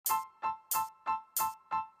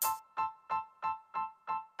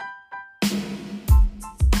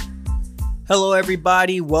Hello,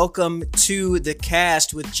 everybody. Welcome to the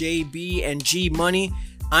cast with JB and G Money.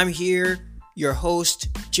 I'm here, your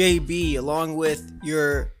host, JB, along with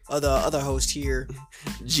your other host here,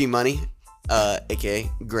 G Money, aka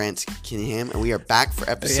Grant Kinningham, and we are back for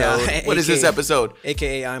episode. What is this episode?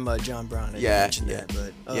 AKA I'm John Brown. I didn't mention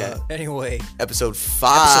that, but anyway, episode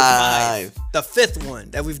 5, the fifth one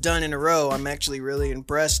that we've done in a row. I'm actually really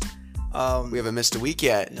impressed. We haven't missed a week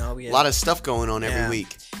yet. No, we haven't. A lot of stuff going on every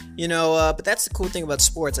week. You know, but that's the cool thing about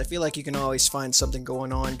sports. I feel like you can always find something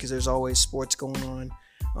going on because there's always sports going on.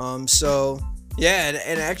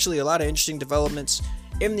 And actually a lot of interesting developments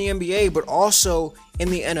in the NBA, but also in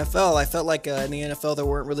the NFL. I felt like in the NFL there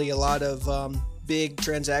weren't really a lot of big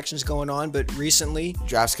transactions going on, but recently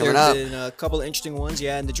Draft's coming up. There's been a couple of interesting ones,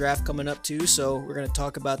 and the draft coming up too. So we're going to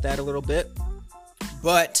talk about that a little bit.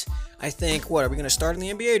 But I think, are we going to start in the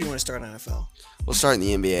NBA or do you want to start in NFL? We'll start in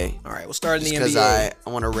the NBA. All right, we'll start in the NBA. Because I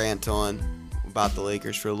want to rant on about the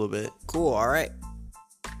Lakers for a little bit. Cool, all right.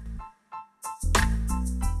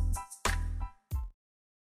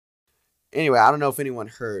 Anyway, I don't know if anyone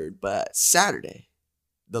heard, but Saturday,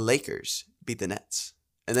 the Lakers beat the Nets.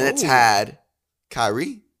 And the Nets had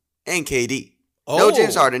Kyrie and KD. No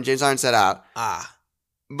James Harden. James Harden sat out.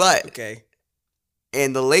 But, okay.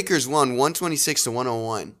 And the Lakers won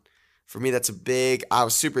 126-101. For me, that's I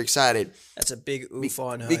was super excited. That's a big oof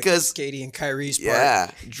on because KD and Kyrie's part.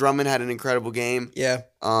 Yeah, Drummond had an incredible game. Yeah.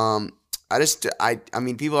 I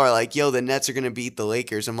mean, people are like, yo, the Nets are going to beat the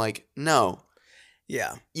Lakers. I'm like, no.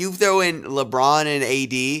 Yeah. You throw in LeBron and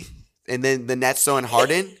AD, and then the Nets throw in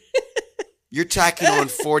Harden, you're tacking on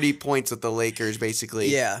 40 points with the Lakers, basically.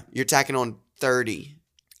 Yeah. You're tacking on 30.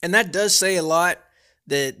 And that does say a lot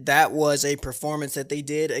that was a performance that they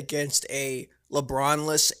did against a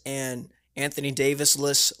LeBron-less and Anthony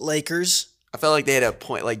Davis-less Lakers. I felt like they had a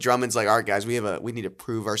point. Like Drummond's like, all right, guys, we need to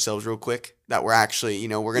prove ourselves real quick that we're actually,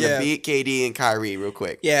 we're going to beat KD and Kyrie real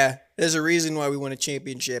quick. Yeah, there's a reason why we won a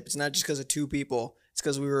championship. It's not just because of two people. It's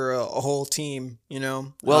because we were a whole team,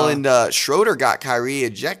 Well, and Schroeder got Kyrie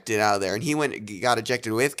ejected out of there, and he got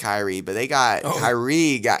ejected with Kyrie, but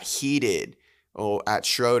Kyrie got heated at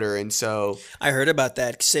Schroeder, and so I heard about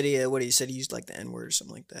that. Said he used like the N-word or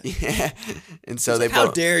something like that. Yeah, and so how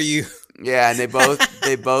dare you? Yeah, and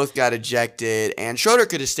they both got ejected, and Schroeder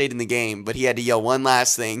could have stayed in the game, but he had to yell one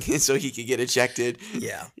last thing so he could get ejected.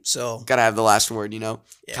 Yeah, so gotta have the last word, Yeah.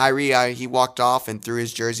 Kyrie, he walked off and threw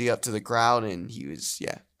his jersey up to the crowd, and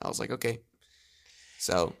I was like, okay.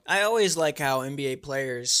 So I always like how NBA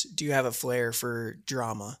players do have a flair for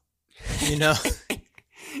drama,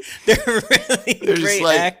 They're really great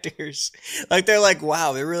actors. Like they're like,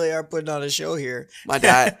 wow, they really are putting on a show here. My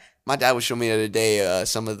dad was showing me the other day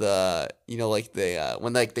some of the,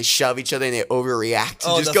 when they shove each other and they overreact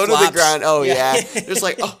and just go flops. to the ground. Oh yeah, just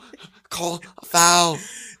like call a foul.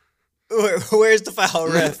 Where's the foul,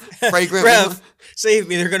 ref? Fragrant. Ref, save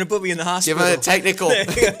me. They're gonna put me in the hospital. Give him a technical.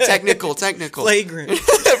 Flagrant.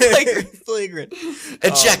 Flagrant.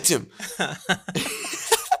 Eject him.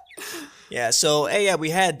 Yeah, so, we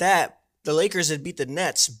had that. The Lakers had beat the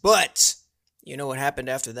Nets, but you know what happened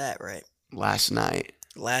after that, right? Last night,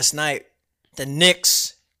 the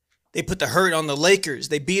Knicks, they put the hurt on the Lakers.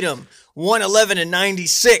 They beat them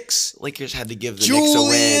 111-96. Lakers had to give the Knicks a win.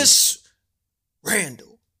 Julius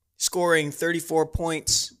Randle scoring 34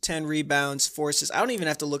 points, 10 rebounds, 4 assists. I don't even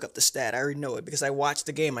have to look up the stat. I already know it because I watched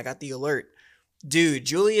the game. I got the alert. Dude,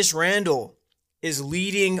 Julius Randle is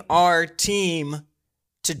leading our team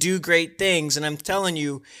to do great things. And I'm telling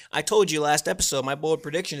you, I told you last episode, my bold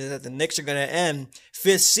prediction is that the Knicks are going to end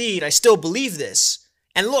 5th seed. I still believe this.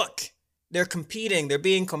 And look, they're competing. They're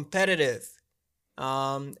being competitive.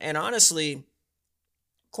 And honestly,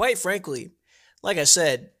 quite frankly, like I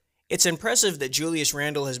said, it's impressive that Julius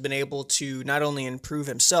Randle has been able to not only improve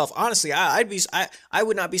himself. Honestly, I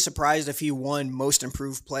would not be surprised if he won Most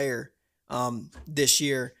Improved Player this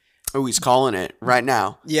year. Oh, he's calling it right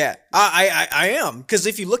now. Yeah, I am. Because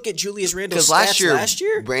if you look at Julius Randle's stats last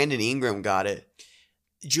year, Brandon Ingram got it.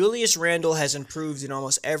 Julius Randle has improved in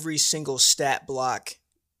almost every single stat block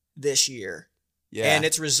this year. Yeah. And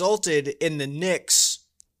it's resulted in the Knicks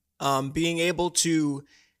being able to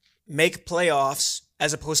make playoffs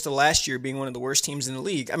as opposed to last year being one of the worst teams in the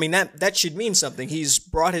league. I mean, that should mean something. He's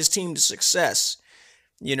brought his team to success,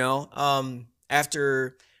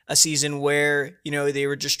 after a season where, they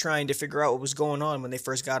were just trying to figure out what was going on when they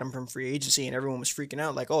first got him from free agency and everyone was freaking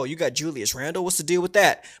out like, oh, you got Julius Randle? What's the deal with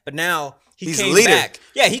that? But now he came back.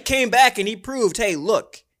 Yeah, he came back and he proved, hey,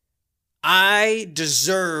 look, I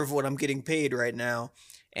deserve what I'm getting paid right now.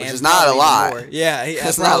 Which is not a lot. Yeah.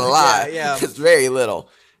 That's not a lot. Yeah. It's very little.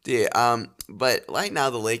 Dude, But right now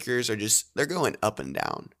the Lakers are they're going up and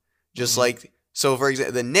down. Just Mhm. like, so for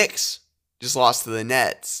example, the Knicks just lost to the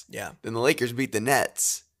Nets. Yeah. Then the Lakers beat the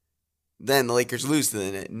Nets. Then the Lakers lose to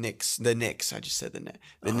the Knicks. The Knicks. I just said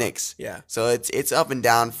the Knicks. Yeah. So it's up and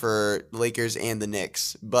down for the Lakers and the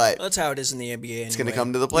Knicks. But That's how it is in the NBA anyway. it's going to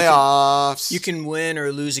come to the playoffs. You can win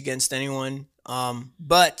or lose against anyone.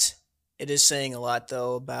 But it is saying a lot,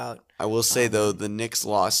 though, about... I will say, though, the Knicks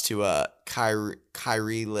lost to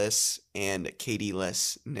Kyrie-less and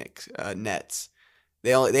KD-less Nets.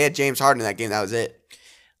 They had James Harden in that game. That was it.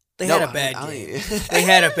 They had a bad game. They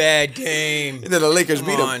had a bad game. And then the Lakers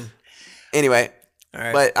beat them. Anyway, all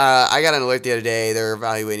right. But I got an alert the other day. They're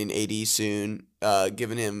evaluating AD soon,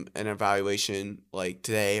 giving him an evaluation like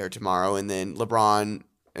today or tomorrow, and then LeBron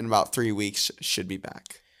in about 3 weeks should be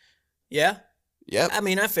back. Yeah? Yep. I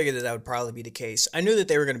mean, I figured that would probably be the case. I knew that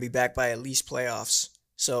they were going to be back by at least playoffs.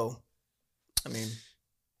 So, I mean...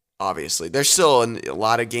 Obviously. There's still a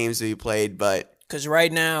lot of games to be played, but... Because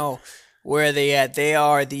right now, where are they at? They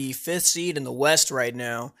are the 5th seed in the West right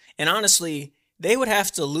now. And honestly... They would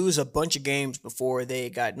have to lose a bunch of games before they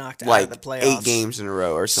got knocked out of the playoffs. 8 games in a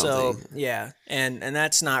row or something. So, yeah. And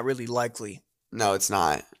that's not really likely. No, it's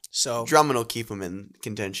not. So Drummond will keep them in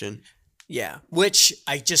contention. Yeah. Which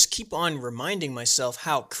I just keep on reminding myself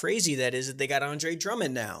how crazy that is that they got Andre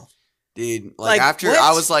Drummond now. Dude, What?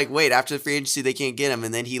 I was like, wait, after the free agency they can't get him,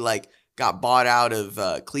 and then he got bought out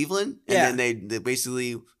of Cleveland, and then they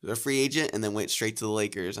basically were a free agent and then went straight to the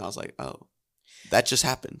Lakers. And I was like, oh, that just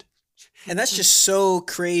happened. And that's just so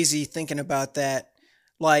crazy thinking about that.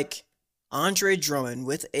 Like, Andre Drummond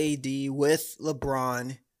with AD, with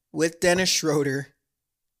LeBron, with Dennis Schroeder.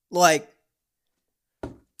 Like,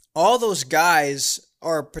 all those guys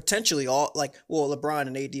are potentially LeBron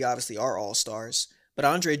and AD obviously are all-stars. But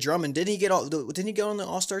Andre Drummond, didn't he get on the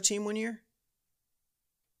all-star team one year?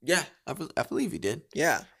 Yeah, I believe he did.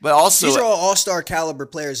 Yeah. But also... These are all all-star caliber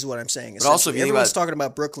players is what I'm saying. But also, if you everyone's talking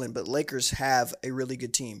about Brooklyn, but Lakers have a really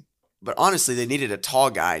good team. But honestly, they needed a tall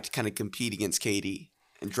guy to kind of compete against KD.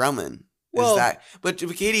 And Drummond is that. But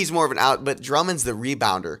KD's more of an out, but Drummond's the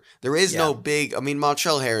rebounder. There is no big,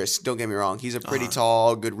 Montrell Harris, don't get me wrong. He's a pretty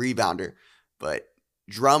tall, good rebounder. But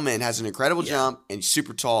Drummond has an incredible jump and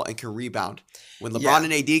super tall and can rebound. When LeBron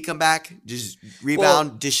and AD come back, just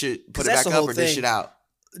rebound, dish it, put it back up or dish it out.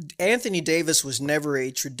 Anthony Davis was never a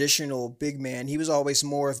traditional big man. He was always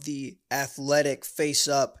more of the athletic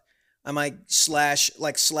face-up,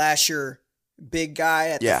 slasher big guy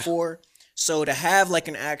at the 4. So to have like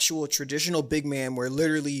an actual traditional big man where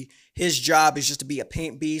literally his job is just to be a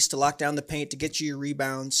paint beast, to lock down the paint, to get you your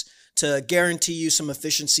rebounds, to guarantee you some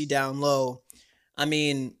efficiency down low. I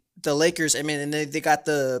mean, the Lakers, and they got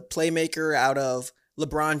the playmaker out of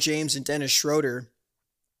LeBron James and Dennis Schroeder.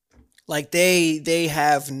 Like they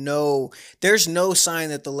have there's no sign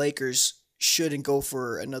that the Lakers shouldn't go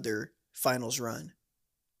for another finals run.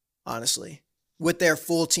 Honestly, with their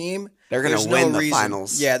full team, they're going to win the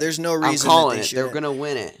finals. Yeah, there's no reason. I'm calling it. They're going to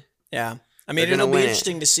win it. Yeah. I mean, it'll be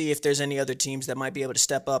interesting to see if there's any other teams that might be able to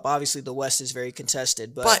step up. Obviously, the West is very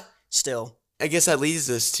contested, but still. I guess that leads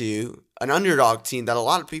us to an underdog team that a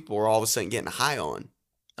lot of people were all of a sudden getting high on.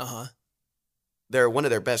 Uh-huh. One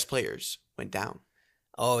of their best players went down.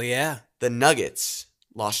 Oh, yeah. The Nuggets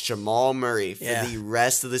lost Jamal Murray for the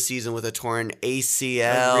rest of the season with a torn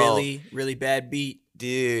ACL. A really, really bad beat.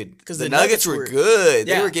 Dude, because the Nuggets were good.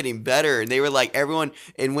 Yeah. They were getting better. And they were like everyone.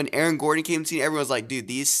 And when Aaron Gordon came to the team, everyone was like, dude,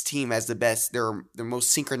 this team has the best. They're the most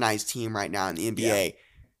synchronized team right now in the NBA. Yeah.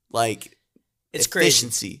 Like, it's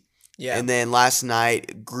efficiency. Crazy. Yeah. And then last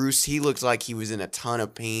night, he looked like he was in a ton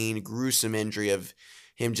of pain. Gruesome injury of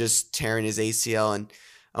him just tearing his ACL. And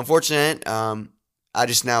unfortunate, I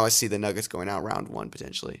see the Nuggets going out round 1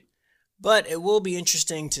 potentially. But it will be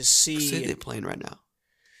interesting to see. Who's they playing right now?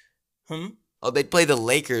 Hmm? Oh, they'd play the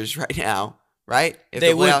Lakers right now, right?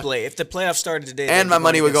 They would play. If the playoffs started today. And my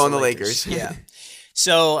money would go on the Lakers. Yeah.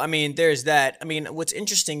 So, I mean, there's that. I mean, what's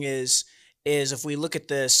interesting is if we look at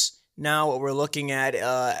this, now what we're looking at,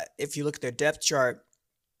 if you look at their depth chart,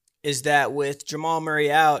 is that with Jamal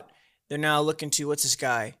Murray out, they're now looking to, what's this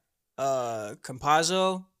guy?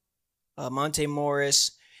 Campazzo, Monte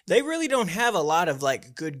Morris. They really don't have a lot of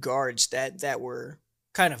like good guards that were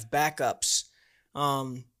kind of backups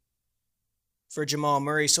for Jamal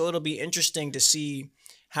Murray. So it'll be interesting to see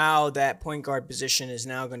how that point guard position is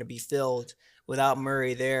now going to be filled without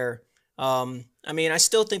Murray there. I mean, I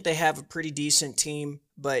still think they have a pretty decent team,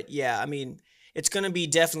 but yeah, I mean, it's going to be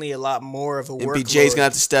definitely a lot more of a workload. MPJ's going to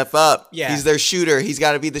have to step up. Yeah. He's their shooter. He's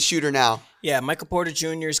got to be the shooter now. Yeah, Michael Porter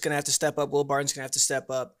Jr. is going to have to step up. Will Barton's going to have to step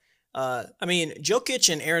up. I mean,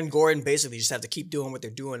 Jokic and Aaron Gordon basically just have to keep doing what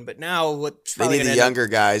they're doing. But now what's They probably need going the to end up, younger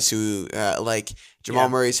guys who, like Jamal yeah,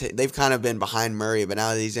 Murray's, they've kind of been behind Murray, but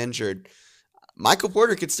now that he's injured, Michael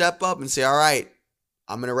Porter could step up and say, all right,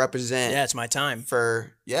 I'm going to represent yeah, it's my time.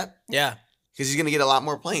 for, Yeah, because he's going to get a lot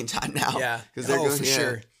more playing time now. yeah, Because they're going, for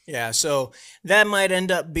sure. Yeah, so that might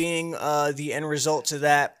end up being the end result to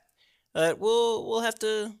that. We'll have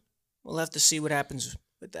to see what happens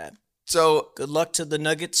with that. So, Good luck to the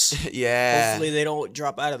Nuggets. yeah. Hopefully they don't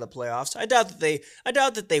drop out of the playoffs. I doubt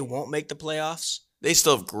that they won't make the playoffs. They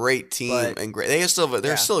still have great team and great. They're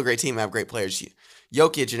still a great team and have great players.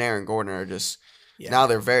 Jokic and Aaron Gordon are just now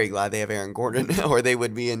they're very glad they have Aaron Gordon, or they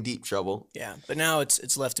would be in deep trouble. Yeah, but now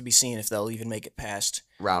it's left to be seen if they'll even make it past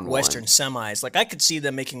Round Western one. semis. Like I could see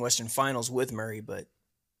them making Western finals with Murray, but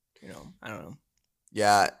I don't know.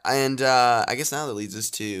 Yeah, and I guess now that leads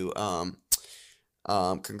us to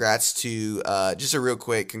congrats to just a real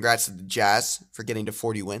quick congrats to the Jazz for getting to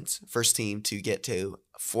 40 wins. First team to get to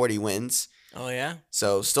 40 wins. Oh yeah.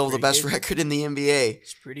 So still the best record in the NBA.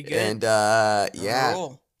 It's pretty good. And yeah.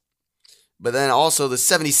 But then also the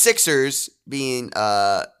 76ers being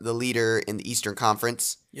the leader in the Eastern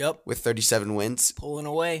Conference. Yep. With 37 wins. Pulling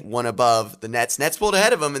away. One above the Nets. Nets pulled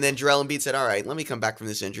ahead of them, and then Joel Embiid said, all right, let me come back from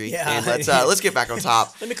this injury. Yeah. And let's get back on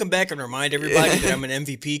top. Let me come back and remind everybody that I'm an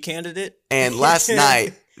MVP candidate. And last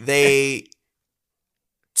night, they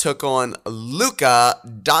took on Luka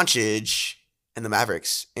Doncic and the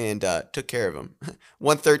Mavericks and took care of them.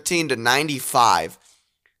 113-95.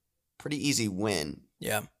 Pretty easy win.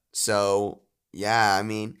 Yeah. So, yeah, I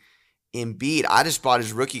mean, Embiid, I just bought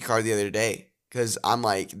his rookie card the other day because I'm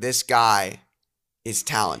like, this guy is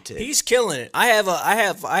talented. He's killing it. I have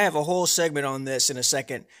a whole segment on this in a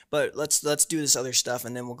second, but let's do this other stuff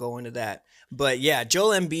and then we'll go into that. But yeah,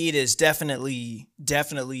 Joel Embiid is definitely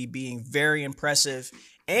being very impressive,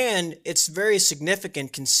 and it's very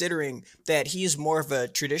significant considering that he's more of a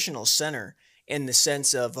traditional center in the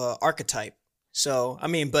sense of archetype. So, I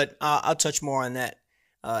mean, but I'll touch more on that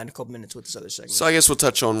in a couple minutes with this other segment. So I guess we'll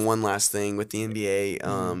touch on one last thing with the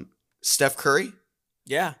NBA. Steph Curry.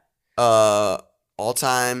 Yeah.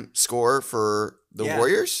 All-time scorer for the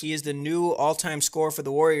Warriors. He is the new all-time scorer for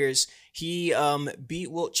the Warriors. He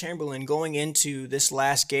beat Wilt Chamberlain going into this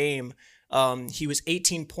last game. He was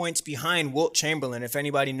 18 points behind Wilt Chamberlain. If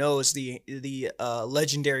anybody knows the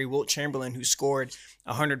legendary Wilt Chamberlain who scored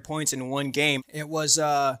 100 points in one game, it was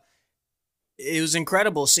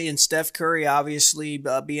incredible seeing Steph Curry obviously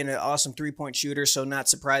being an awesome three-point shooter. So not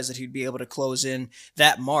surprised that he'd be able to close in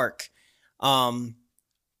that mark. Him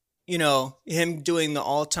doing the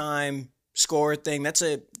all-time scorer thing, it's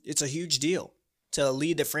a huge deal to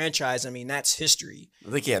lead the franchise. I mean, that's history.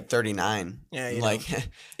 I think he had 39. Yeah,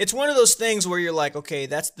 it's one of those things where you're like, okay,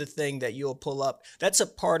 that's the thing that you'll pull up. That's a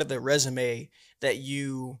part of the resume that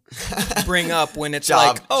you bring up when it's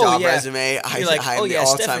job resume. I'm the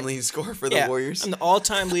all-time leading scorer for the Warriors. I'm the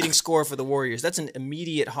all-time leading scorer for the Warriors. That's an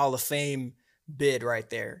immediate Hall of Fame bid right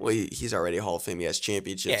there. Well, he's already a Hall of Fame. He has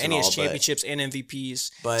championships. Yeah, and he has championships and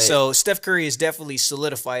MVPs. But so Steph Curry has definitely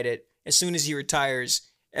solidified it. As soon as he retires,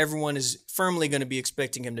 everyone is firmly going to be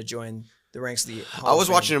expecting him to join the ranks of the Hall I was of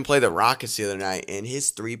Fame. watching him play the Rockets the other night, and his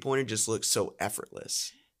three-pointer just looks so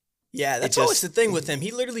effortless. Yeah, that's always the thing with him. He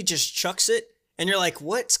literally just chucks it, and you're like,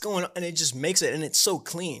 what's going on? And it just makes it, and it's so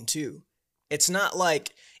clean, too. It's not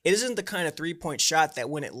like, it isn't the kind of three-point shot that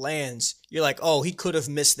when it lands, you're like, oh, he could have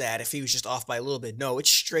missed that if he was just off by a little bit. No, it's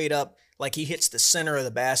straight up, like he hits the center of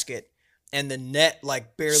the basket, and the net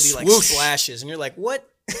like barely like splashes, and you're like, what?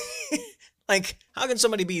 Like, how can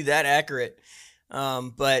somebody be that accurate?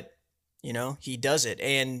 But, he does it,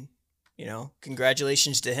 and,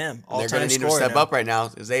 congratulations to him. They're going to need to step up right now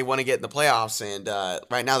because they want to get in the playoffs, and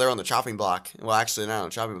right now they're on the chopping block. Well, actually, they're not on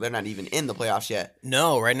the chopping block. They're not even in the playoffs yet.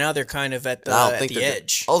 No, right now they're kind of at the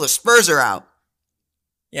edge. Oh, the Spurs are out.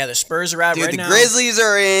 Yeah, the Spurs are out right now. The Grizzlies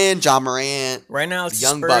are in. John Morant. Right now, it's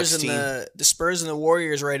the Spurs and the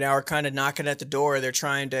Warriors right now are kind of knocking at the door. They're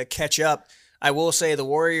trying to catch up. I will say the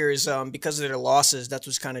Warriors, because of their losses, that's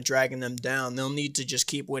what's kind of dragging them down. They'll need to just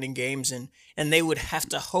keep winning games, and they would have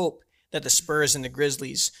to hope that the Spurs and the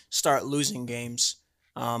Grizzlies start losing games.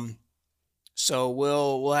 So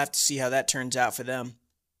we'll have to see how that turns out for them.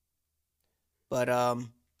 But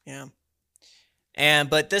yeah.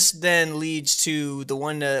 But this then leads to the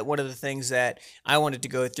one of the things that I wanted to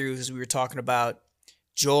go through because we were talking about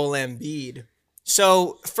Joel Embiid.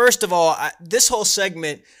 So first of all, this whole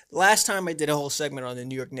segment, last time I did a whole segment on the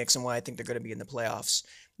New York Knicks and why I think they're going to be in the playoffs.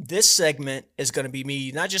 This segment is going to be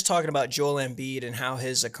me not just talking about Joel Embiid and how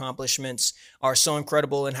his accomplishments are so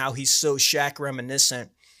incredible and how he's so Shaq reminiscent,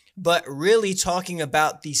 But really talking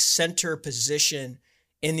about the center position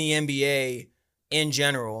in the NBA in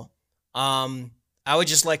general, I would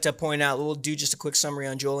just like to point out, we'll do just a quick summary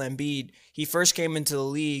on Joel Embiid. He first came into the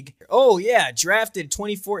league. Oh, yeah, drafted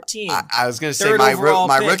 2014. I was going to say my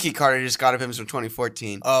rookie card I just got of him is from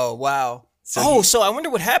 2014. Oh, wow. So I wonder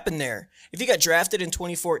what happened there. If he got drafted in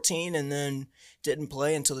 2014 and then didn't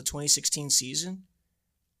play until the 2016 season,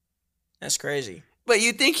 that's crazy. But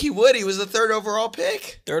you'd think he would. He was the third overall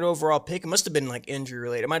pick. Third overall pick. It must have been like injury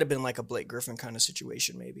related. It might have been like a Blake Griffin kind of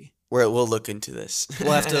situation, maybe. We'll look into this.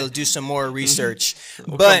 We'll have to do some more research.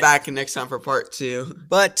 We'll come back next time for part 2.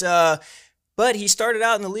 But he started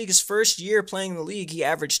out in the league his first year playing in the league. He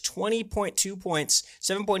averaged 20.2 points,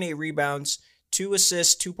 7.8 rebounds, 2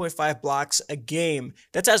 assists, 2.5 blocks a game.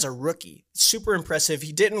 That's as a rookie. Super impressive.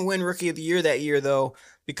 He didn't win Rookie of the Year that year, though,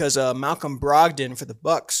 because Malcolm Brogdon for the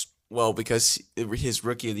Bucks. Well, because his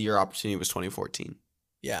Rookie of the Year opportunity was 2014.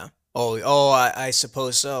 Yeah. I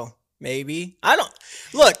suppose so. Maybe. I don't.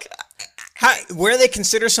 Look, where they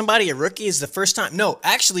consider somebody a rookie is the first time. No,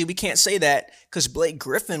 actually, we can't say that because Blake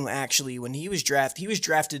Griffin, actually, when he was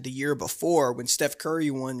drafted the year before when Steph Curry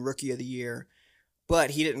won Rookie of the Year.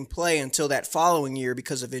 But he didn't play until that following year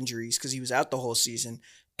because of injuries, because he was out the whole season,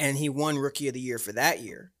 and he won Rookie of the Year for that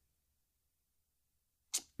year.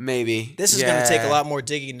 Maybe. This is going to take a lot more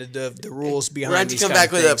digging to the rules behind these kind of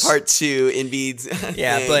things. We're going to come back with a part 2, Embiid's.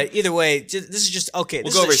 Yeah, but either way, this is just, okay,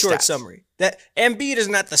 this is a short summary. That Embiid is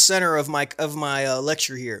not the center of my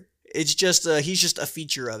lecture here. It's just, he's just a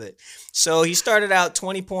feature of it. So he started out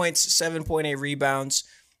 20 points, 7.8 rebounds.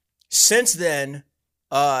 Since then,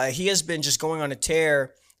 he has been just going on a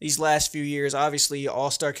tear these last few years. Obviously,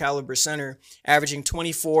 all-star caliber center, averaging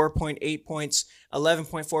 24.8 points,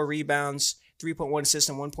 11.4 rebounds, 3.1 assists,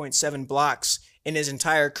 and 1.7 blocks in his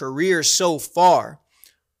entire career so far.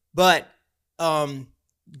 But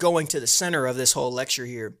going to the center of this whole lecture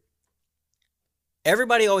here,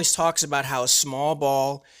 everybody always talks about how small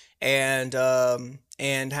ball and how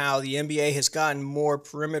the NBA has gotten more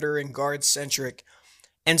perimeter and guard centric.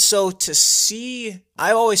 And so to see,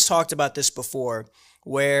 I always talked about this before,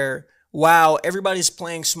 where, wow, everybody's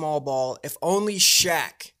playing small ball. If only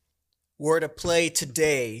Shaq were to play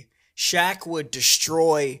today, Shaq would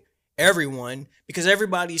destroy everyone because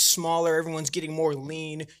everybody's smaller. Everyone's getting more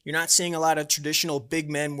lean. You're not seeing a lot of traditional big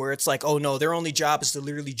men where it's like, oh no, their only job is to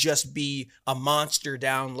literally just be a monster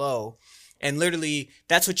down low. And literally,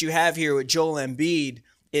 that's what you have here with Joel Embiid,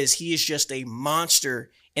 is he is just a monster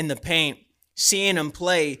in the paint. Seeing him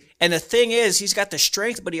play, and the thing is, he's got the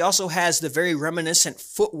strength, but he also has the very reminiscent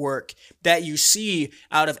footwork that you see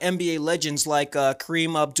out of NBA legends like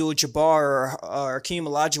Kareem Abdul-Jabbar or Hakeem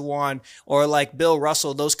Olajuwon or like Bill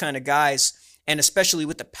Russell, those kind of guys, and especially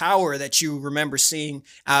with the power that you remember seeing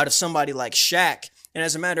out of somebody like Shaq. And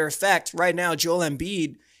as a matter of fact, right now, Joel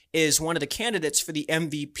Embiid is one of the candidates for the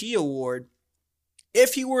MVP award.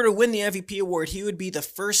 If he were to win the MVP award, he would be the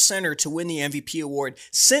first center to win the MVP award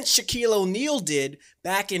since Shaquille O'Neal did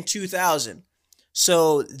back in 2000.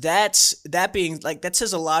 So that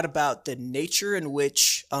says a lot about the nature in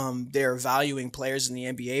which they're valuing players in the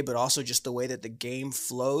NBA, but also just the way that the game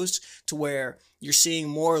flows, to where you're seeing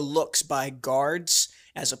more looks by guards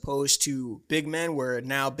as opposed to big men, where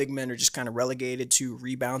now big men are just kind of relegated to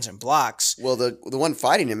rebounds and blocks. Well, the one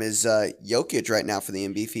fighting him is Jokic right now for the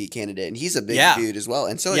MVP candidate, and he's a big dude as well.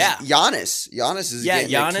 And so is Giannis. Giannis is getting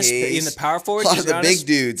Giannis in the power forward. A lot of the big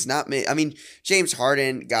dudes, not me. I mean, James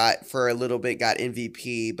Harden got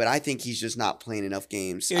MVP, but I think he's just not playing enough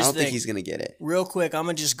games. I don't think he's going to get it. Real quick, I'm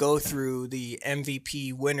going to just go through the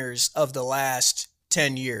MVP winners of the last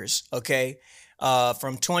 10 years, okay?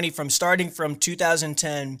 Starting from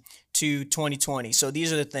 2010 to 2020. So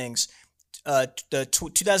these are the things. The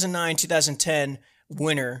 2009-2010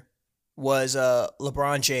 winner was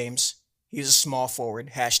LeBron James. He was a small forward,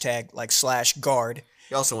 / guard.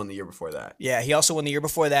 He also won the year before that. Yeah, he also won the year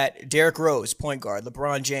before that. Derrick Rose, point guard.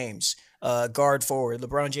 LeBron James, guard forward.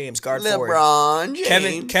 LeBron James, guard forward. LeBron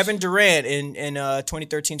James. Kevin Durant in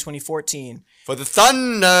 2013-2014. For the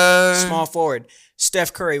Thunder. Small forward.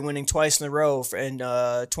 Steph Curry winning twice in a row in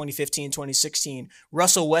 2015-2016.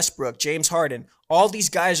 Russell Westbrook, James Harden. All these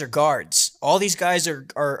guys are guards. All these guys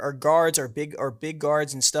are guards, are big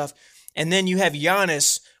guards and stuff. And then you have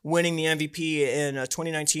Giannis winning the MVP in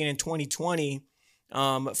 2019 and 2020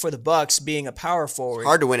 for the Bucks, being a power forward.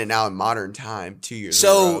 Hard to win it now in modern time, 2 years in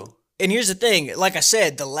a row. And here's the thing. Like I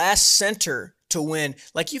said, the last center to win,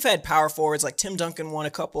 like you've had power forwards, like Tim Duncan won a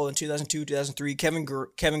couple in 2002, 2003.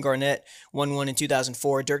 Kevin Garnett won one in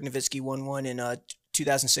 2004. Dirk Nowitzki won one in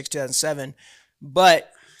 2006, 2007. But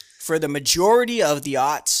for the majority of the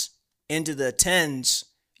aughts into the tens,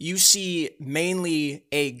 you see mainly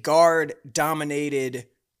a guard-dominated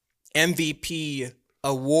MVP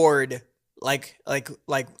award like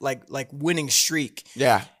winning streak.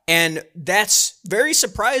 Yeah. And that's very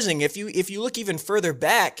surprising. If you look even further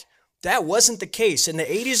back, that wasn't the case. In the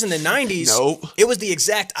 80s and the 90s, Nope. it was the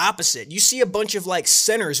exact opposite. You see a bunch of like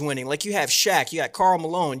centers winning. Like you have Shaq, you got Karl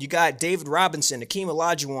Malone, you got David Robinson, Akeem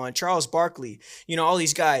Olajuwon, Charles Barkley, all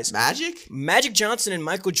these guys. Magic Johnson and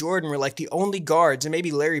Michael Jordan were like the only guards, and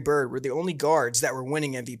maybe Larry Bird were the only guards that were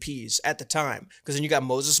winning MVPs at the time. Because then you got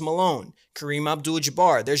Moses Malone, Kareem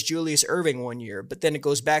Abdul-Jabbar. There's Julius Erving one year, but then it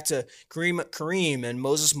goes back to Kareem and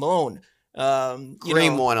Moses Malone.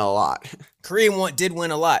 Kareem won a lot. Kareem did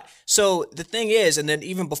win a lot. So the thing is, and then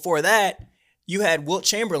even before that, you had Wilt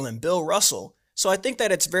Chamberlain, Bill Russell. So I think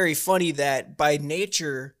that it's very funny that by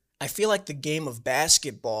nature, I feel like the game of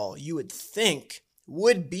basketball, you would think,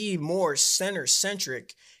 would be more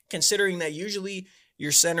center-centric, considering that usually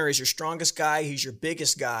your center is your strongest guy. He's your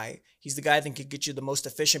biggest guy. He's the guy that can get you the most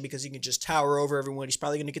efficient because he can just tower over everyone. He's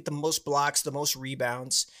probably going to get the most blocks, the most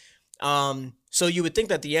rebounds. So you would think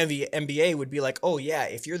that the NBA would be like, oh yeah,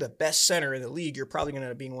 if you're the best center in the league, you're probably going to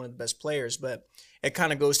end up being one of the best players. But it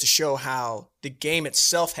kind of goes to show how the game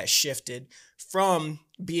itself has shifted from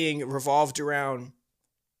being revolved around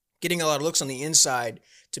getting a lot of looks on the inside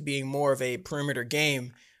to being more of a perimeter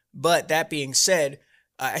game. But that being said,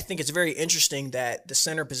 I think it's very interesting that the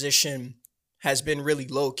center position has been really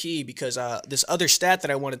low key because this other stat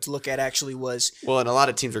that I wanted to look at actually was... Well, and a lot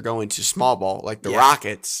of teams are going to small ball, like the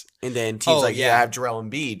Rockets, and then teams have Joel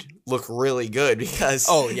Embiid look really good because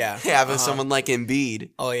having someone like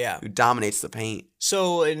Embiid who dominates the paint.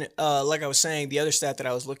 So, and like I was saying, the other stat that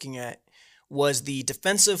I was looking at was the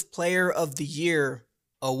Defensive Player of the Year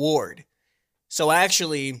award. So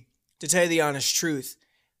actually, to tell you the honest truth,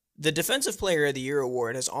 the Defensive Player of the Year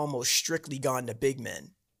award has almost strictly gone to big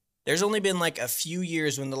men. There's only been like a few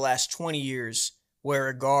years in the last 20 years where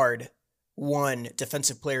a guard won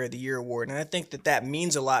Defensive Player of the Year award. And I think that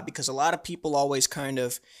means a lot because a lot of people always kind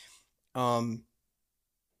of, and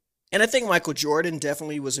I think Michael Jordan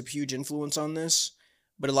definitely was a huge influence on this,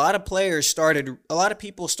 but a lot of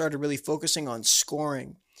people started really focusing on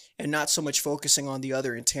scoring and not so much focusing on the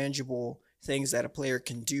other intangible things that a player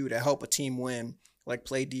can do to help a team win, like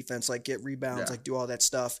play defense, like get rebounds, like do all that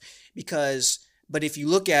stuff. But if you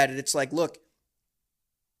look at it, it's like, look,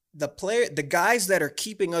 the guys that are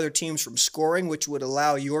keeping other teams from scoring, which would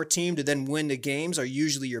allow your team to then win the games, are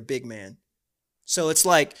usually your big man. So it's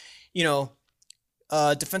like,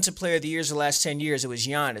 Defensive Player of the Year the last 10 years, it was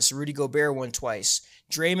Giannis. Rudy Gobert won twice.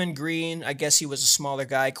 Draymond Green, I guess he was a smaller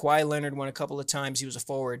guy. Kawhi Leonard won a couple of times. He was a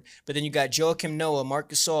forward. But then you got Joakim Noah, Marc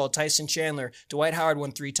Gasol, Tyson Chandler. Dwight Howard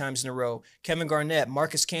won 3 times in a row. Kevin Garnett,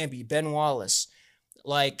 Marcus Camby, Ben Wallace.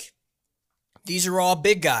 Like... These are all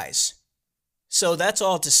big guys. So that's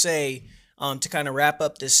all to say, to kind of wrap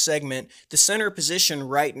up this segment, the center position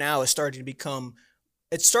right now is starting to become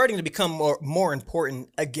more important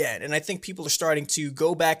again. And I think people are starting to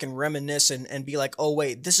go back and reminisce and be like, oh,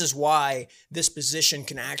 wait, this is why this position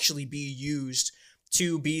can actually be used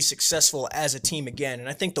to be successful as a team again. And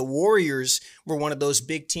I think the Warriors were one of those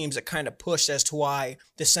big teams that kind of pushed as to why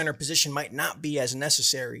the center position might not be as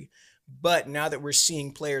necessary. But now that we're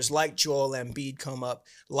seeing players like Joel Embiid come up,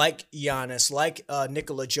 like Giannis, like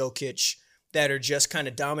Nikola Jokic, that are just kind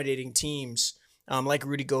of dominating teams, like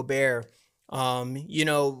Rudy Gobert,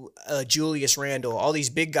 Julius Randle, all these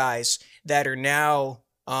big guys that are now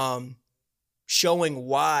showing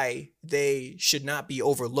why they should not be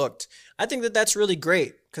overlooked. I think that that's really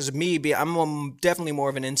great because I'm definitely more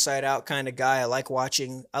of an inside out kind of guy. I like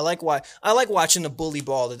watching the bully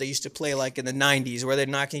ball that they used to play like in the 90s where they're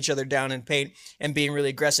knocking each other down in paint and being really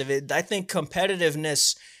aggressive. I think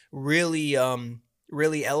competitiveness really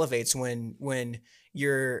elevates when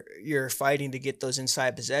you're fighting to get those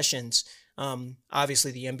inside possessions.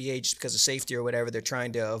 Obviously the NBA, just because of safety or whatever, they're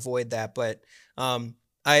trying to avoid that, but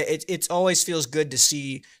it always feels good to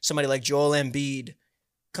see somebody like Joel Embiid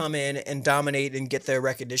come in and dominate and get the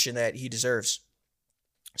recognition that he deserves.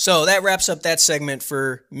 So that wraps up that segment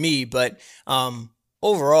for me. But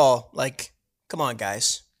overall, like, come on,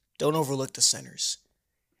 guys. Don't overlook the centers.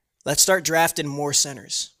 Let's start drafting more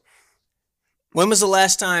centers. When was the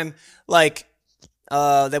last time,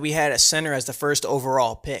 that we had a center as the first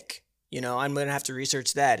overall pick? I'm going to have to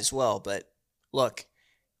research that as well. But look,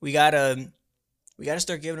 we got to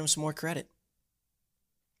start giving him some more credit.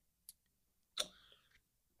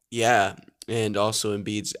 Yeah, and also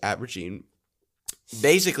Embiid's averaging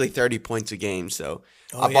basically 30 points a game. So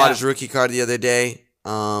I bought his rookie card the other day.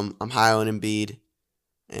 I'm high on Embiid.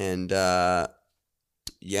 And,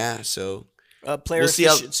 so A player We'll see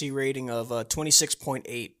how- efficiency rating of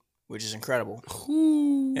 26.8, which is incredible.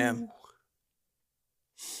 Ooh. Yeah.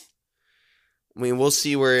 I mean, we'll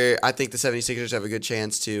see where I think the 76ers have a good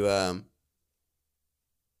chance to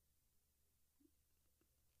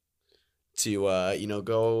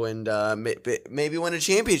go and maybe win a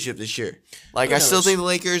championship this year. Like, Who I still knows? think the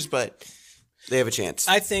Lakers, but they have a chance.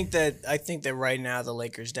 I think that right now the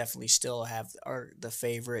Lakers definitely still are the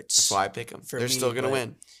favorites. That's why I pick them. They're still going to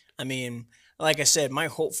win. I mean, like I said, my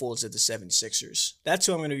hopeful is at the 76ers. That's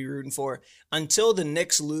who I'm going to be rooting for. Until the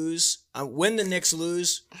Knicks lose, when the Knicks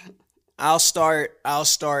lose, I'll start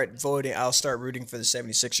voting. I'll start rooting for the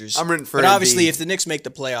 76ers. I'm rooting for But obviously, Embiid. if the Knicks make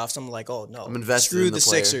the playoffs, I'm like, oh no. I'm invested Screw in the the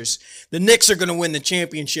player. Sixers. The Knicks are going to win the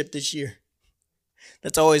championship this year.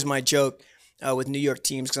 That's always my joke with New York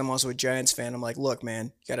teams, because I'm also a Giants fan. I'm like, look,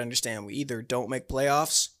 man, you got to understand, we either don't make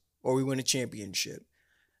playoffs or we win a championship.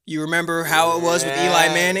 You remember how it was with Eli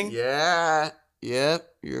Manning? Yeah. Yep.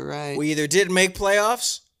 You're right. We either didn't make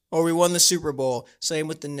playoffs or we won the Super Bowl. Same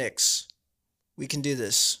with the Knicks. We can do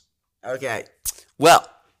this. Okay. Well,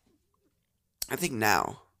 I think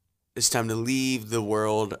now it's time to leave the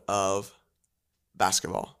world of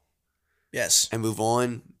basketball Yes. and move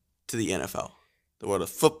on to the NFL, the world of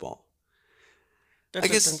football. I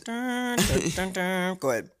guess- Go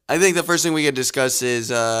ahead. I think the first thing we could discuss is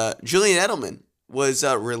Julian Edelman was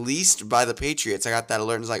released by the Patriots. I got that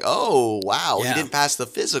alert and was like, oh, wow, Yeah. he didn't pass the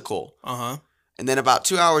physical. Uh-huh. And then about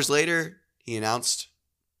 2 hours later, he announced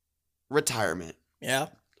retirement. Yeah.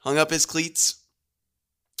 Hung up his cleats.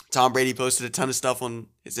 Tom Brady posted a ton of stuff on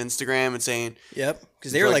his Instagram and saying, Yep.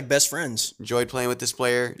 Because they were like best friends. enjoyed playing with this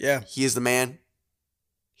player. Yeah. He is the man.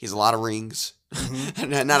 He has a lot of rings.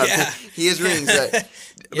 Mhm. Not Yeah. he has rings. But Yeah.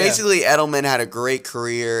 basically, Edelman had a great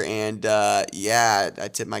career, and I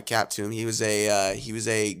tip my cap to him. He was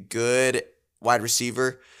a good wide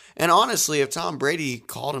receiver. And honestly, if Tom Brady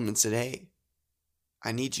called him and said, "Hey,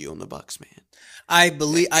 I need you on the Bucks, man," I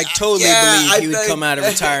totally Yeah, believe he would come out of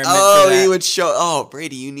retirement Oh, for that. he would show. Oh,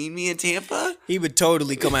 Brady, you need me in Tampa? He would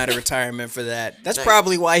totally come out of retirement for that. That's Nice.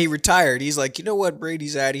 probably why he retired. He's like, you know what,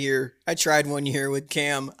 Brady's out of here. I tried 1 year with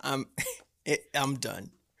Cam. I'm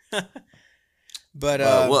done. But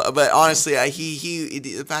But honestly,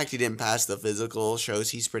 the fact he didn't pass the physical shows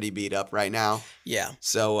he's pretty beat up right now. yeah,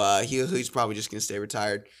 So he's probably just gonna stay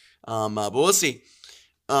retired. But we'll see.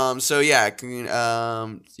 So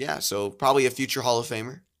probably a future Hall of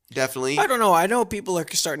Famer, definitely. I don't know. I know people are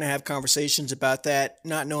starting to have conversations about that,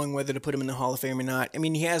 not knowing whether to put him in the Hall of Fame or not. I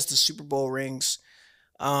mean, he has the Super Bowl rings.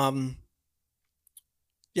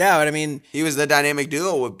 Yeah, but I mean, He was the dynamic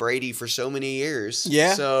duo with Brady for so many years.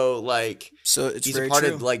 Yeah. So like, so it's he's very a part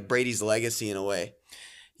true. of like Brady's legacy in a way.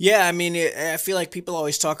 Yeah, I mean, I feel like people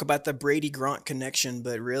always talk about the Brady Gronk connection,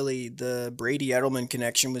 but really the Brady Edelman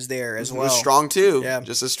connection was there as He well. was strong too. Yeah.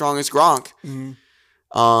 Just as strong as Gronk.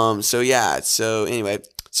 Mhm. So anyway,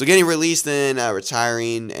 so getting released, then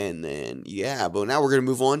retiring, and then but now we're gonna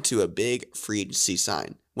move on to a big free agency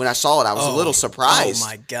sign. When I saw it, I was a little surprised. Oh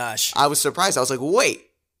my gosh. I was surprised. I was like, wait,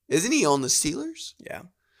 isn't he on the Steelers? Yeah.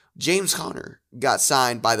 James Conner got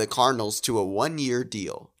signed by the Cardinals to a 1-year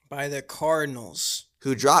deal. By the Cardinals.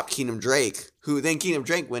 Who dropped Keenum Drake? Who then Keenum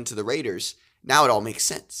Drake went to the Raiders. Now it all makes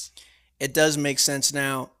sense. It does make sense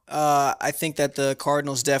now. I think that the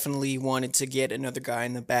Cardinals definitely wanted to get another guy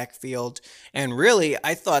in the backfield. And really,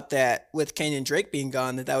 I thought that with Kenyon Drake being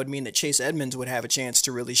gone, that would mean that Chase Edmonds would have a chance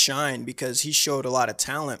to really shine because he showed a lot of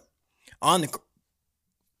talent on the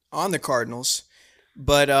Cardinals.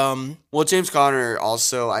 But Well, James Conner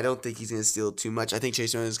also, I don't think he's going to steal too much. I think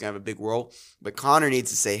Chase Edmonds is going to have a big role, but Conner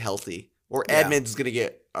needs to stay healthy, or Yeah. Edmonds is going to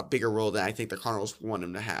get a bigger role than I think the Cardinals want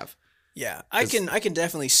him to have. yeah, I can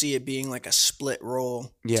definitely see it being like a split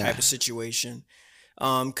role Yeah. type of situation.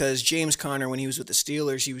 Because James Conner, when he was with the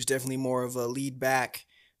Steelers, he was definitely more of a lead back.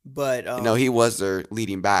 But He was their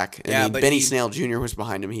leading back. Yeah, but Benny he- Snell Jr. was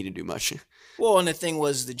behind him. He didn't do much. well, and the thing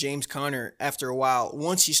was that James Conner, after a while,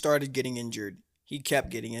 once he started getting injured, he kept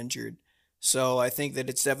getting injured. So I think that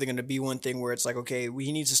it's definitely going to be one thing where it's like, okay,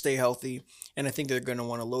 he needs to stay healthy, and I think they're going to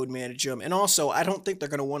want to load manage him. And also, I don't think they're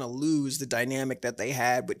going to want to lose the dynamic that they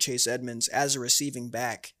had with Chase Edmonds as a receiving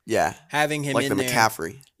back, Yeah, having him like in the there.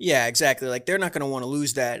 McCaffrey. Yeah, exactly. Like they're not going to want to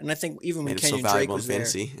lose that. And I think even when Made him so Kenyon Drake valuable in was there,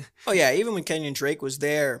 fantasy. oh yeah, even when Kenyon Drake was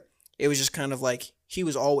there, it was just kind of like he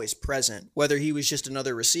was always present, whether he was just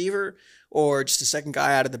another receiver or just a second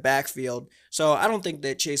guy out of the backfield. So I don't think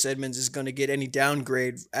that Chase Edmonds is going to get any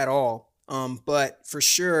downgrade at all. But for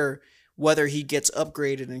sure, whether he gets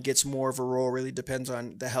upgraded and gets more of a role really depends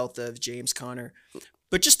on the health of James Conner.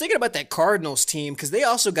 But just thinking about that Cardinals team, because they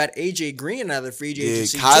also got A.J. Green out of the free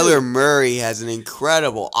agency. Kyler Murray has an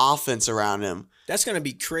incredible offense around him. That's going to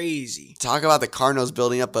be crazy. Talk about the Cardinals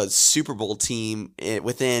building up a Super Bowl team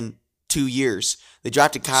within 2 years. They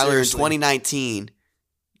drafted Kyler in 2019,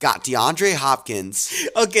 got DeAndre Hopkins,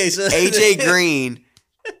 okay, so A.J. Green.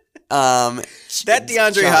 That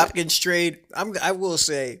DeAndre Hopkins trade, I will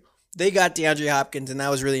say, they got DeAndre Hopkins, and that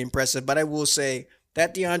was really impressive. But I will say,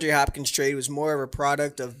 that DeAndre Hopkins trade was more of a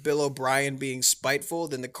product of Bill O'Brien being spiteful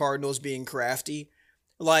than the Cardinals being crafty.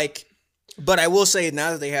 But I will say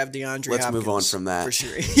now that they have DeAndre Hopkins. Let's move on from that. For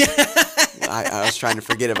sure. I was trying to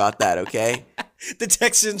forget about that, okay? The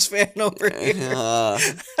Texans fan over here.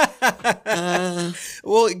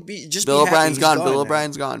 Well, just Bill O'Brien's gone. Bill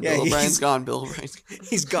O'Brien's gone. Bill O'Brien's gone. Bill O'Brien's gone.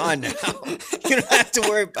 He's gone now. You don't have to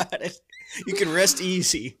worry about it. You can rest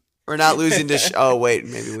easy. We're not losing to. Oh wait,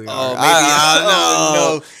 maybe we are. Oh, maybe.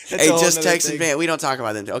 No. Hey, just Texans fan. We don't talk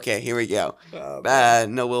about them. Okay, here we go.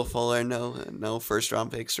 No Will Fuller. No first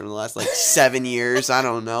round picks from the last 7 years. I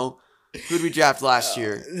don't know. Who'd we draft last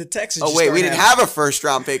year? The Texans. Oh wait, we didn't have a first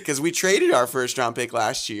round pick because we traded our first round pick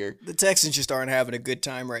last year. The Texans just aren't having a good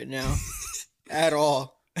time right now, at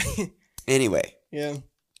all. Anyway. Yeah.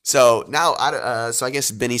 So now, I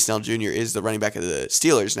guess Benny Snell Jr. is the running back of the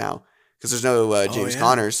Steelers now. Because there's no James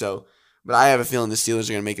Conner, but I have a feeling the Steelers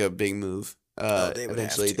are going to make a big move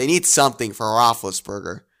eventually. They need something for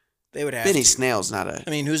Roethlisberger. They would have Benny Snell's not a...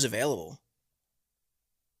 I mean, who's available?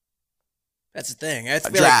 That's the thing. A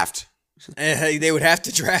draft. They would have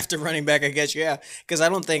to draft a running back, I guess, yeah. Because I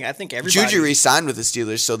think everybody... Juju re-signed with the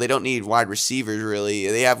Steelers, so they don't need wide receivers, really.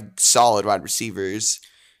 They have solid wide receivers.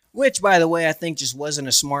 Which, by the way, I think just wasn't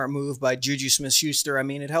a smart move by Juju Smith-Schuster. I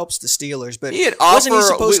mean, it helps the Steelers, but wasn't he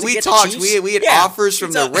supposed to get the Chiefs? We had offers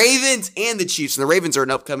from the Ravens and the Chiefs, and the Ravens are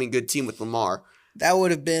an upcoming good team with Lamar. That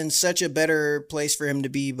would have been such a better place for him to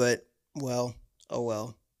be, but, well, oh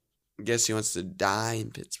well. I guess he wants to die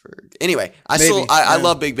in Pittsburgh. Anyway, I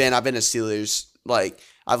love Big Ben. I've been a Steelers,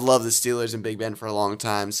 I've loved the Steelers and Big Ben for a long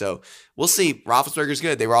time, so we'll see. Roethlisberger's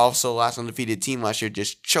good. They were also the last undefeated team last year,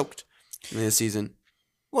 just choked in the season.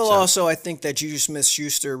 Well, also, I think that Juju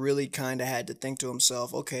Smith-Schuster really kind of had to think to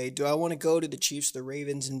himself, okay, do I want to go to the Chiefs, the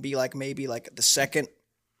Ravens, and be maybe the second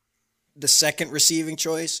receiving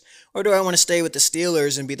choice? Or do I want to stay with the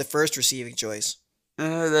Steelers and be the first receiving choice?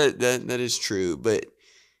 That is true, but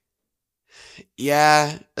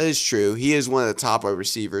yeah, that is true. He is one of the top wide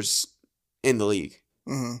receivers in the league.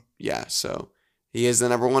 Mm-hmm. Yeah, so he is the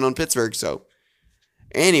number one on Pittsburgh, so...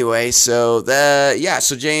 Anyway, so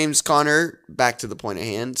James Conner, back to the point at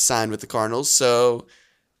hand, signed with the Cardinals. So,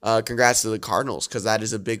 congrats to the Cardinals because that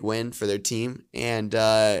is a big win for their team. And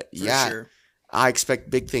sure. I expect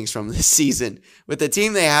big things from this season. With the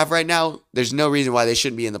team they have right now, there's no reason why they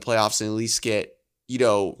shouldn't be in the playoffs and at least get,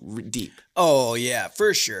 deep. Oh, yeah,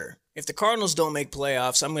 for sure. If the Cardinals don't make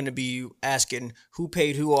playoffs, I'm going to be asking who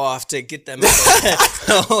paid who off to get them.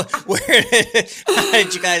 How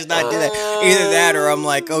did you guys not do that? Either that or I'm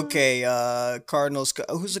like, okay, Cardinals.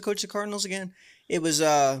 Who's the coach of the Cardinals again? It was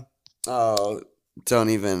don't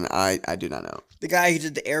even. I do not know. The guy who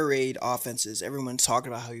did the air raid offenses. Everyone's talking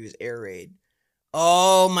about how he was air raid.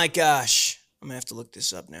 Oh my gosh, I'm gonna have to look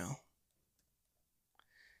this up now.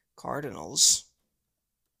 Cardinals.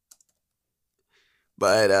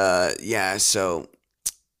 But, the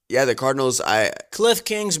Cardinals, Cliff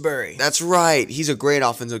Kingsbury. That's right. He's a great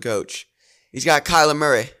offensive coach. He's got Kyler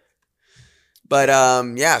Murray. But,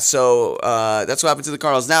 that's what happened to the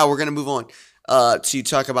Cardinals. Now we're going to move on to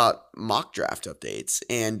talk about mock draft updates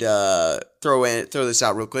and throw this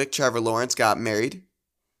out real quick. Trevor Lawrence got married.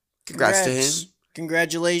 Congrats to him.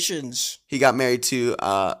 Congratulations. He got married to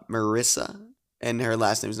Marissa, and her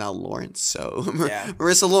last name is now Lawrence. So,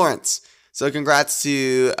 Marissa Lawrence. So congrats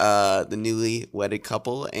to the newly wedded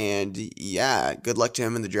couple, and good luck to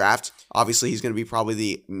him in the draft. Obviously, he's going to be probably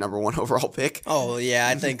the number one overall pick. Oh, yeah,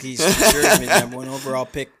 I think he's for sure going to be the number one overall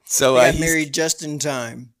pick. So he got married just in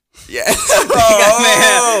time. Yeah.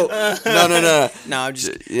 No, I'm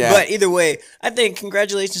just. Yeah. But either way, I think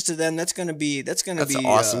congratulations to them. That's gonna be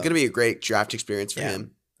awesome. Going to be a great draft experience for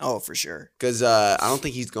him. Oh, for sure. Because I don't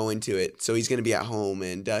think he's going to it. So he's going to be at home,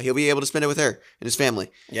 and he'll be able to spend it with her and his family.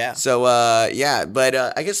 Yeah. So, But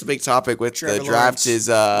I guess the big topic with Trevor the draft is...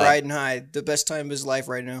 riding high. The best time of his life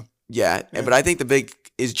right now. Yeah. But I think the big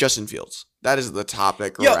is Justin Fields. That is the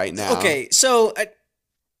topic right now. Okay, so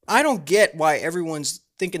I don't get why everyone's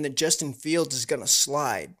thinking that Justin Fields is going to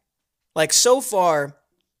slide. So far,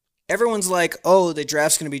 everyone's like, oh, the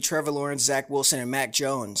draft's going to be Trevor Lawrence, Zach Wilson, and Mac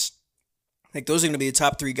Jones. Those are going to be the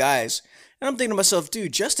top three guys. And I'm thinking to myself,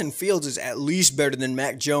 dude, Justin Fields is at least better than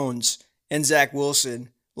Mac Jones and Zach Wilson.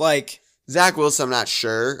 Like, Zach Wilson, I'm not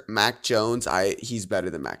sure. Mac Jones, he's better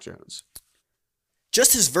than Mac Jones.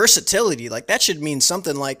 Just his versatility, like that should mean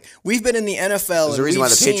something. Like we've been in the NFL. There's a reason why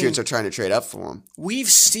the Patriots are trying to trade up for him. We've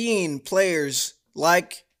seen players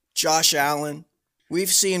like Josh Allen. We've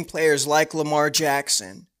seen players like Lamar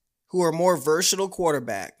Jackson who are more versatile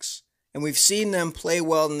quarterbacks. And we've seen them play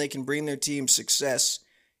well and they can bring their team success.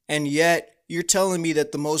 And yet, you're telling me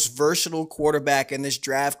that the most versatile quarterback in this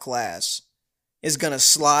draft class is going to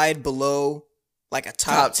slide below like a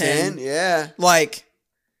top 10? Yeah. Like,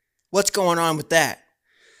 what's going on with that?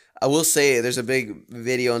 I will say there's a big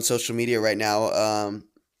video on social media right now.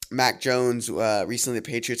 Mac Jones, recently the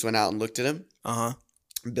Patriots went out and looked at him. Uh-huh.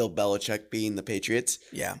 Bill Belichick being the Patriots.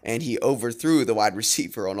 Yeah. And he overthrew the wide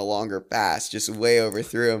receiver on a longer pass, just way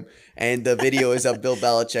overthrew him. And the video is of Bill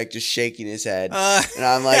Belichick just shaking his head. And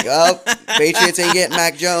I'm like, oh, Patriots ain't getting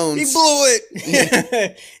Mac Jones. He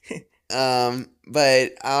blew it.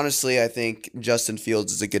 But honestly, I think Justin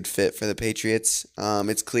Fields is a good fit for the Patriots.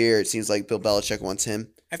 It's clear. It seems like Bill Belichick wants him.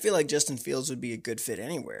 I feel like Justin Fields would be a good fit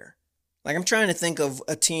anywhere. Like, I'm trying to think of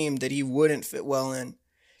a team that he wouldn't fit well in.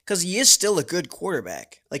 Because he is still a good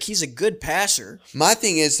quarterback. Like, he's a good passer. My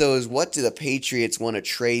thing is, though, is what do the Patriots want to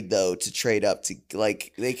trade, though, to trade up to,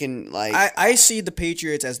 like, they can, like... I see the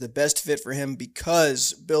Patriots as the best fit for him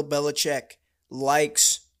because Bill Belichick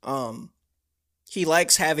likes, he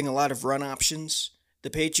likes having a lot of run options. The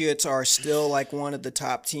Patriots are still, like, one of the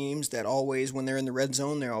top teams that always, when they're in the red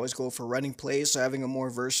zone, they always go for running plays. So having a more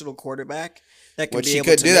versatile quarterback that can be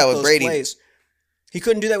able to make those plays. He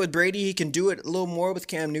couldn't do that with Brady. He can do it a little more with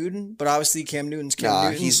Cam Newton, but obviously Cam Newton's Cam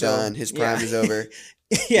Newton. He's done. His prime is over.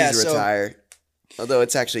 He's retired. Although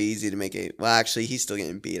it's actually easy to make it. Well, actually, he's still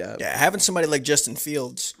getting beat up. Yeah, having somebody like Justin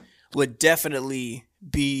Fields would definitely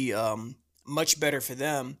be much better for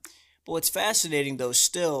them. But what's fascinating, though,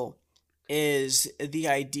 still is the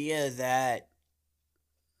idea that,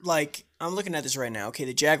 like, I'm looking at this right now. Okay,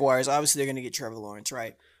 the Jaguars, obviously they're going to get Trevor Lawrence,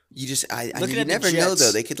 right? You just, you never know,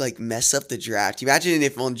 though. They could, like, mess up the draft. Imagine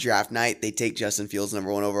if on draft night they take Justin Fields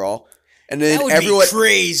number 1 overall. And then that would everyone, be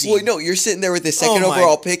crazy. Well, no, you're sitting there with the second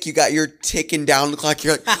overall pick. You got your ticking down the clock.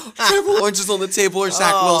 You're like, Trevor Lawrence is on the table, or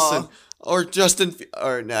Zach Wilson, or Justin,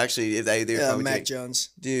 or no, actually, they're Mac Jones.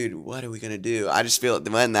 Dude, what are we going to do? I just feel,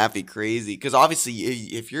 wouldn't that be crazy? Because obviously,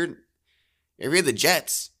 if you're the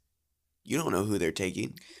Jets, you don't know who they're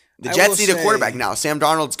taking. The Jets need a quarterback now. Sam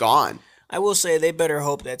Darnold's gone. I will say they better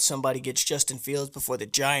hope that somebody gets Justin Fields before the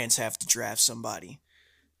Giants have to draft somebody.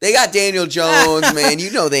 They got Daniel Jones, man.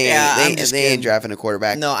 You know they ain't drafting a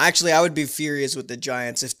quarterback. No, actually, I would be furious with the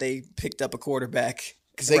Giants if they picked up a quarterback.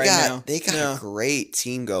 Because they got a great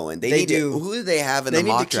team going. They do. Who do they have in the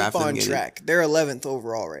mock draft? They need to keep on track. They're 11th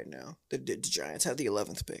overall right now. The Giants have the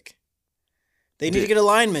 11th pick. They need to get a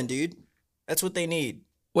lineman, dude. That's what they need.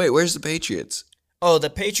 Wait, where's the Patriots? Oh,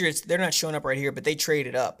 the Patriots, they're not showing up right here, but they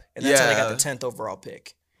traded up. And that's how they got the 10th overall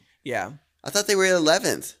pick. Yeah. I thought they were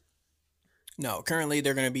 11th. No, currently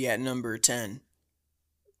they're going to be at number 10.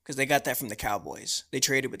 Because they got that from the Cowboys. They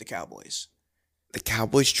traded with the Cowboys. The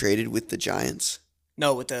Cowboys traded with the Giants?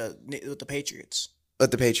 No, with the Patriots.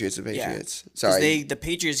 But the Patriots. Yeah. Sorry. The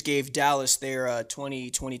Patriots gave Dallas their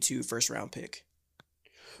 2022 first-round pick.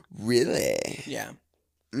 Really? Yeah.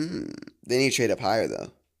 They need to trade up higher,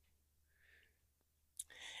 though.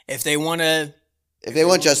 If they want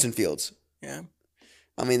Justin Fields. Yeah.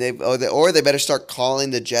 I mean, they better start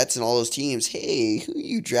calling the Jets and all those teams. Hey, who are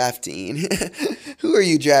you drafting? Who are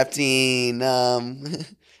you drafting? They'll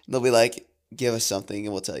be like, give us something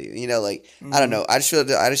and we'll tell you. You know, like, I don't know. I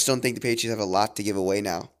just don't think the Patriots have a lot to give away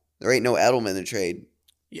now. There ain't no Edelman to trade.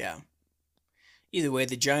 Yeah. Either way,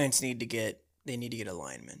 the Giants need to get a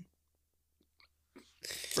lineman.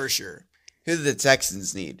 For sure. Who do the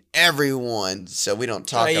Texans need? Everyone. So we don't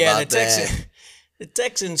talk about that. The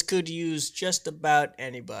Texans could use just about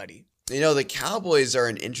anybody. You know, the Cowboys are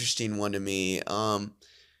an interesting one to me.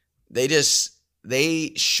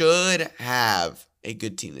 They should have a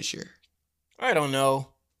good team this year. I don't know.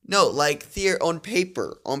 No, like on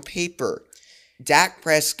paper. Dak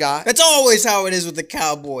Prescott. That's always how it is with the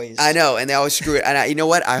Cowboys. I know, and they always screw it. And you know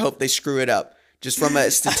what? I hope they screw it up. Just from a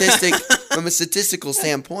statistical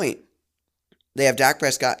standpoint. They have Dak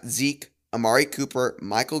Prescott, Zeke, Amari Cooper,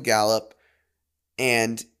 Michael Gallup,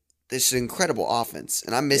 and this incredible offense.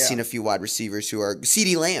 And I'm missing a few wide receivers who are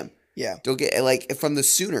CeeDee Lamb. Yeah. They'll get from the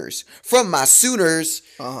Sooners. From my Sooners.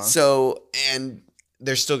 Uh-huh. So, and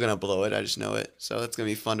they're still going to blow it. I just know it. So it's going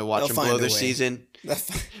to be fun to watch them blow their season.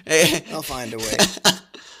 They'll find a way.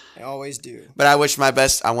 They always do. But I wish my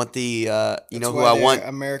best. I want the, know who I want?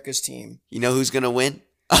 America's team. You know who's going to win?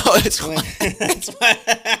 Oh, it's That's why.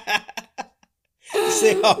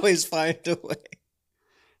 They always find a way.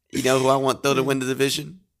 You know who I want, though, to win the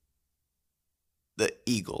division? The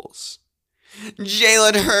Eagles.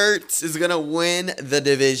 Jalen Hurts is going to win the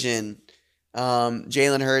division.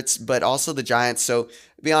 Jalen Hurts, but also the Giants. So,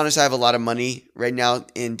 to be honest, I have a lot of money right now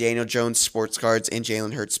in Daniel Jones sports cards and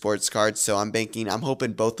Jalen Hurts sports cards. So, I'm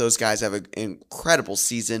hoping both those guys have an incredible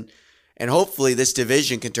season. And hopefully this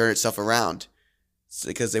division can turn itself around.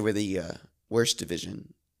 Because they were the worst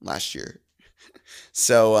division last year.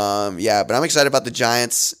 So, but I'm excited about the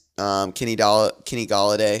Giants. Kenny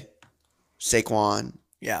Golladay, Saquon,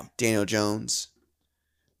 Daniel Jones,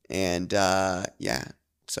 and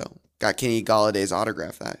so got Kenny Galladay's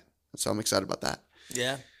autograph. So I'm excited about that.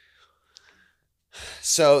 Yeah.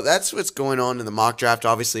 So that's what's going on in the mock draft.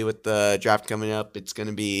 Obviously, with the draft coming up, it's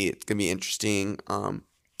gonna be interesting.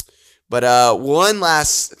 But one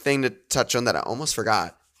last thing to touch on that I almost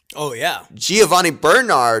forgot. Oh yeah, Giovanni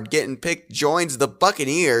Bernard getting picked joins the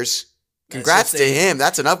Buccaneers. Congrats to him.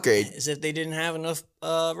 That's an upgrade. As if they didn't have enough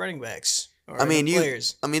running backs. Or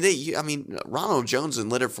players. Ronald Jones and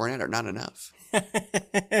Leonard Fournette are not enough.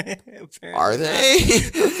 Are they?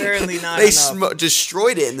 Apparently not. They enough.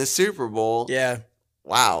 Destroyed it in the Super Bowl. Yeah.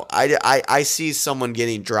 Wow. I see someone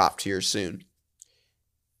getting dropped here soon.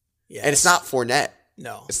 Yes. And it's not Fournette.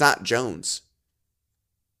 No. It's not Jones.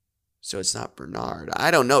 So it's not Bernard. I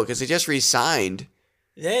don't know because they just re-signed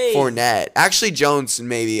Fournette. Actually, Jones,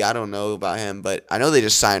 maybe. I don't know about him, but I know they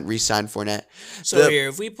just re-signed Fournette. So here,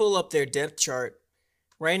 if we pull up their depth chart,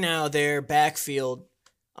 right now their backfield,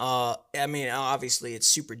 obviously it's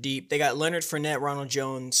super deep. They got Leonard Fournette, Ronald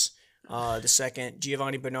Jones, the second,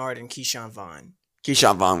 Giovanni Bernard, and Keyshawn Vaughn.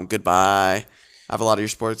 Keyshawn Vaughn, goodbye. I have a lot of your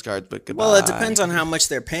sports cards, but goodbye. Well, it depends on how much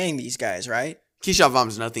they're paying these guys, right? Keyshawn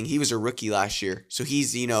Vaughn's nothing. He was a rookie last year, so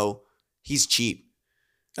he's cheap.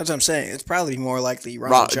 That's what I'm saying. It's probably more likely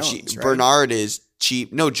Ronald Jones, right? Bernard is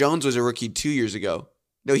cheap. No, Jones was a rookie 2 years ago.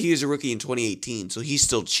 No, he was a rookie in 2018, so he's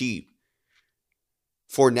still cheap.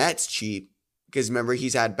 Fournette's cheap because remember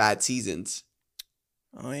he's had bad seasons.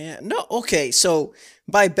 Oh yeah, no, okay. So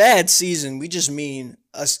by bad season, we just mean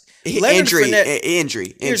injury.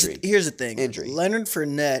 Here's the thing. Injury. Leonard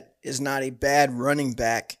Fournette is not a bad running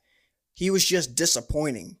back. He was just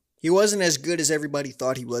disappointing. He wasn't as good as everybody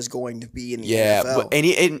thought he was going to be in the NFL.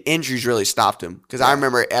 And injuries really stopped him. Because I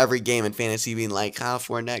remember every game in fantasy being like,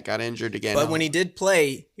 Fournette got injured again. But when he did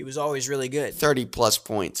play, he was always really good. 30-plus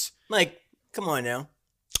points. Like, come on now.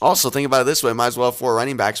 Also, think about it this way. Might as well have 4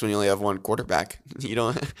 running backs when you only have 1 quarterback. You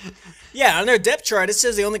don't. Yeah, on their depth chart, it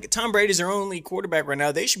says Tom Brady's their only quarterback right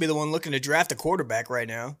now. They should be the one looking to draft a quarterback right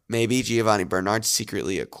now. Maybe Giovanni Bernard's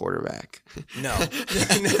secretly a quarterback. No. No.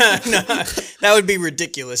 That would be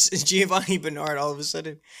ridiculous. Giovanni Bernard, all of a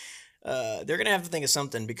sudden, they're going to have to think of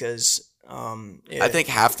something because I think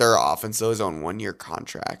half their offense though is on 1-year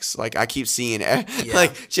contracts. Like I keep seeing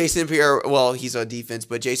like Jason Pierre. Well, he's on defense,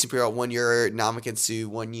 but Jason Pierre 1 year, Ndamukong Suh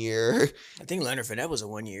 1 year. I think Leonard Fournette was a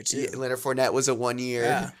 1 year too. Yeah, Leonard Fournette was a 1 year.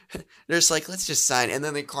 Yeah. They're just like, let's just sign. And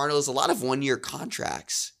then the Cardinals, a lot of 1-year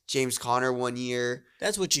contracts. James Conner 1 year.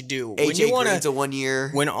 That's what you do. AJ Green's a 1 year.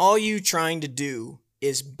 When all you trying to do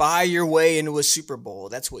is buy your way into a Super Bowl.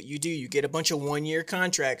 That's what you do. You get a bunch of 1-year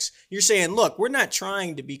contracts. You're saying, look, we're not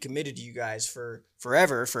trying to be committed to you guys for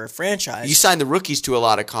forever, for a franchise. You sign the rookies to a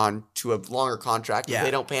longer contract. Yeah. If they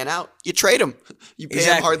don't pan out, you trade them. You pay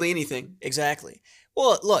them hardly anything. Exactly.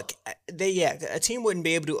 Well, look, a team wouldn't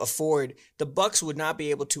be able to afford, the Bucs would not be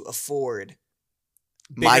able to afford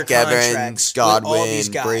Mike Evans,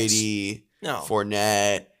 Godwin, Brady,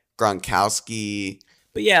 Fournette, Gronkowski.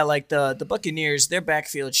 But yeah, like the Buccaneers, their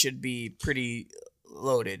backfield should be pretty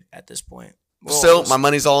loaded at this point. Still, my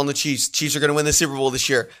money's all on the Chiefs. Chiefs are going to win the Super Bowl this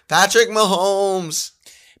year. Patrick Mahomes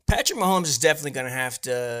is definitely going to have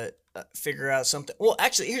to figure out something. Well,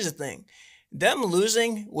 actually, here's the thing. Them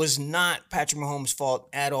losing was not Patrick Mahomes' fault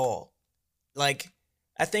at all. Like,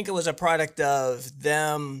 I think it was a product of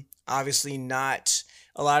them obviously not.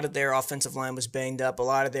 A lot of their offensive line was banged up. A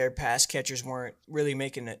lot of their pass catchers weren't really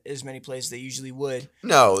making as many plays as they usually would.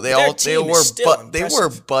 No, they wore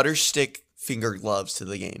butterstick finger gloves to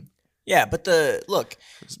the game. Yeah, but it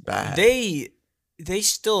was bad. They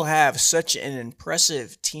still have such an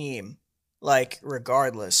impressive team, like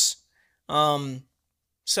regardless.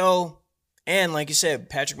 So, and like you said,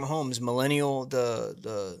 Patrick Mahomes, millennial,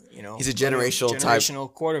 he's a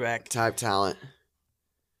generational quarterback type talent.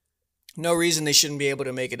 No reason they shouldn't be able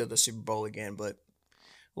to make it to the Super Bowl again, but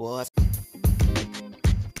we'll have to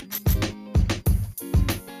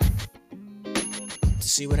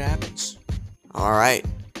see what happens. All right.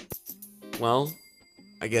 Well,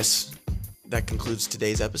 I guess that concludes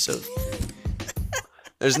today's episode.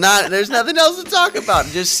 There's nothing else to talk about.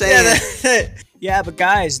 Just saying. Yeah, but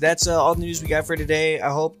guys, that's all the news we got for today.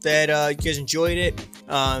 I hope that you guys enjoyed it.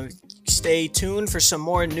 Stay tuned for some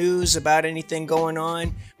more news about anything going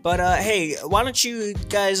on. But hey, why don't you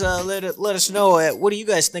guys let us know what do you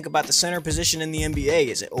guys think about the center position in the NBA?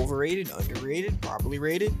 Is it overrated, underrated, properly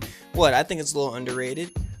rated? What? I think it's a little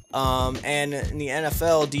underrated. And in the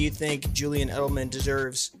NFL, do you think Julian Edelman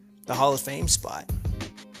deserves the Hall of Fame spot?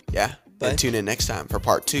 Yeah. And tune in next time for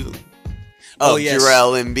part 2. Yes.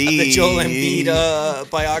 Joel Embiid. The Joel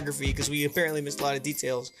Embiid biography, because we apparently missed a lot of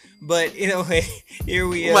details. But anyway, here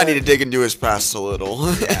we might need to dig into his past a little.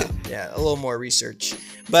 yeah, a little more research.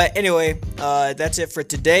 But anyway, that's it for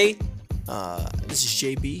today. This is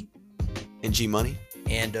JB and G Money,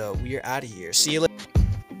 and we are out of here. See you later.